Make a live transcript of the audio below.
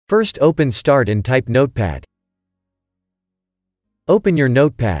First open Start and type Notepad. Open your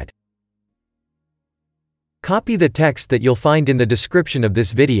Notepad. Copy the text that you'll find in the description of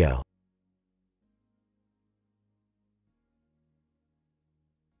this video.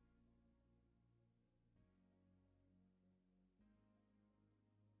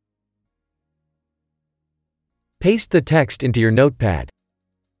 Paste the text into your Notepad.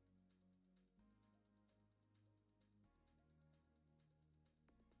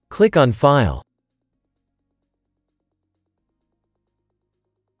 Click on File.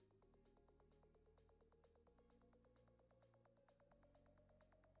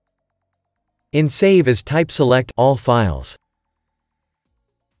 In Save As type Select All Files.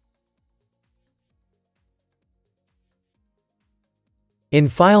 In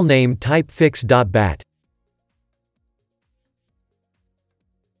File Name type fix.bat.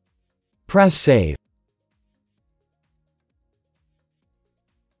 Press Save.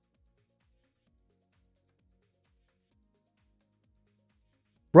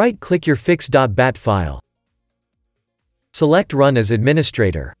 Right-click your fix.bat file. Select Run as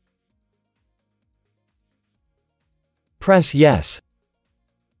Administrator. Press Yes.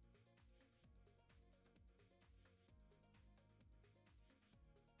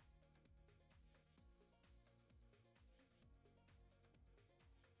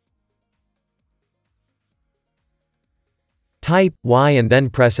 Type Y and then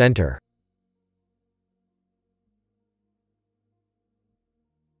press Enter.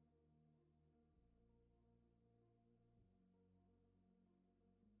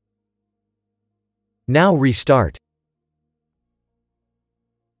 Now restart.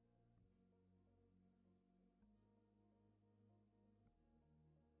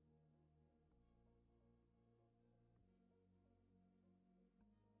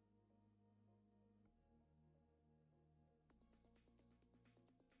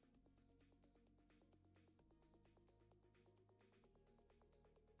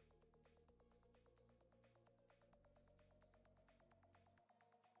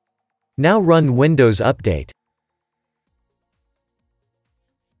 Now run Windows Update.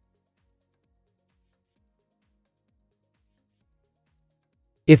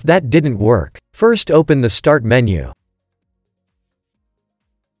 If that didn't work, first open the Start menu.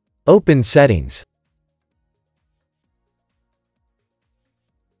 Open Settings.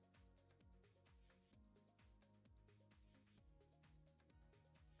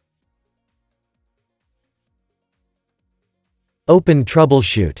 Open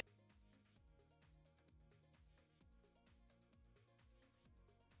Troubleshoot.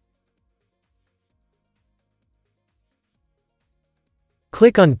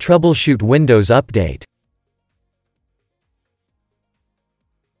 Click on Troubleshoot Windows Update.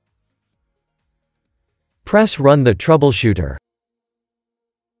 Press Run the troubleshooter.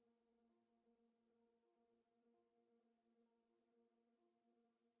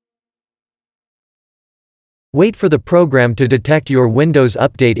 Wait for the program to detect your Windows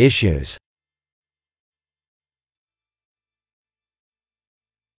Update issues.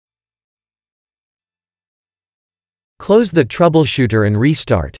 Close the troubleshooter and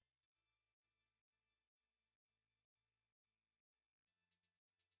restart.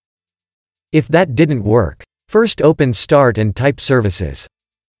 If that didn't work, first open Start and type Services.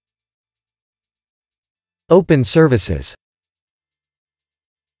 Open Services.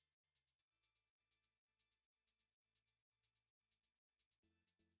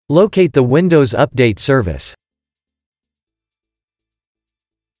 Locate the Windows Update service.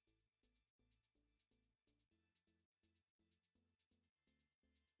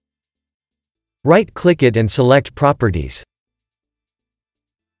 Right-click it and select Properties.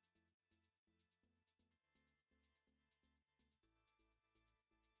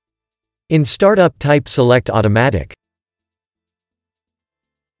 In Startup type select Automatic.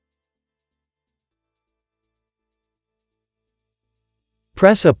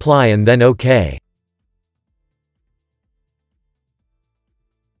 Press Apply and then OK.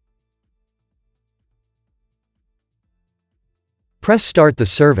 Press Start the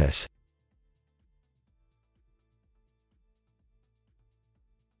service.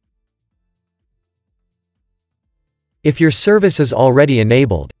 If your service is already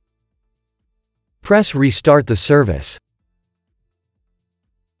enabled, press Restart the service.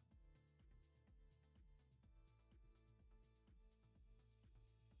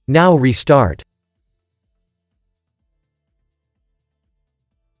 Now restart.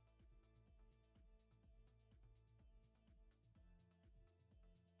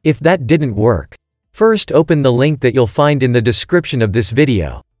 If that didn't work, first open the link that you'll find in the description of this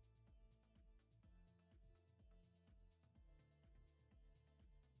video.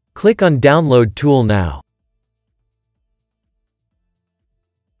 Click on Download tool now.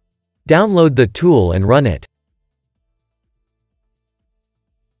 Download the tool and run it.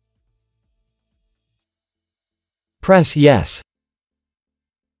 Press Yes.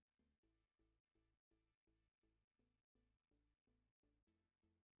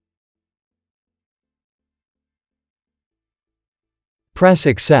 Press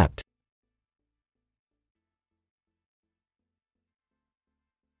Accept.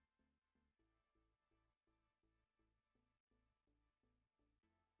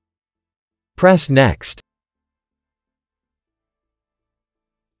 Press Next.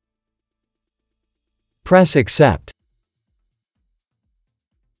 Press Accept.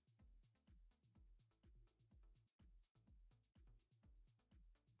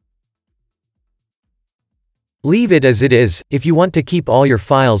 Leave it as it is, if you want to keep all your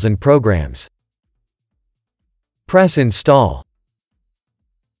files and programs. Press Install.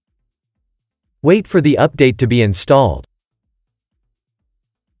 Wait for the update to be installed.